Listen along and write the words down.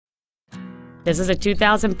This is a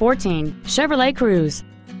 2014 Chevrolet Cruze.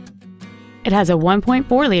 It has a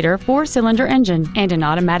 1.4-liter four-cylinder engine and an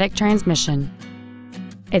automatic transmission.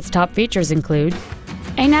 Its top features include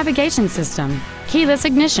a navigation system, keyless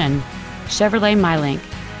ignition, Chevrolet MyLink,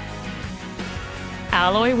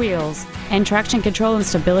 alloy wheels, and traction control and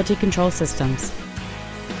stability control systems.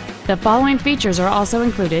 The following features are also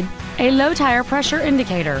included: a low tire pressure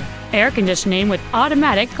indicator, air conditioning with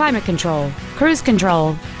automatic climate control, cruise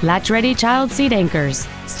control, latch-ready child seat anchors,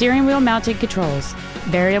 steering wheel mounted controls,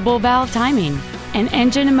 variable valve timing, an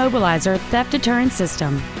engine immobilizer theft deterrent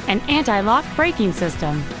system, an anti-lock braking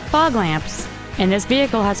system, fog lamps, and this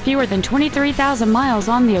vehicle has fewer than 23,000 miles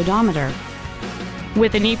on the odometer.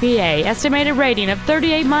 With an EPA estimated rating of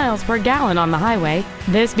 38 miles per gallon on the highway,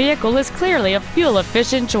 this vehicle is clearly a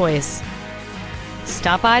fuel-efficient choice.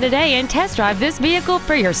 Stop by today and test drive this vehicle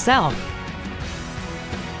for yourself.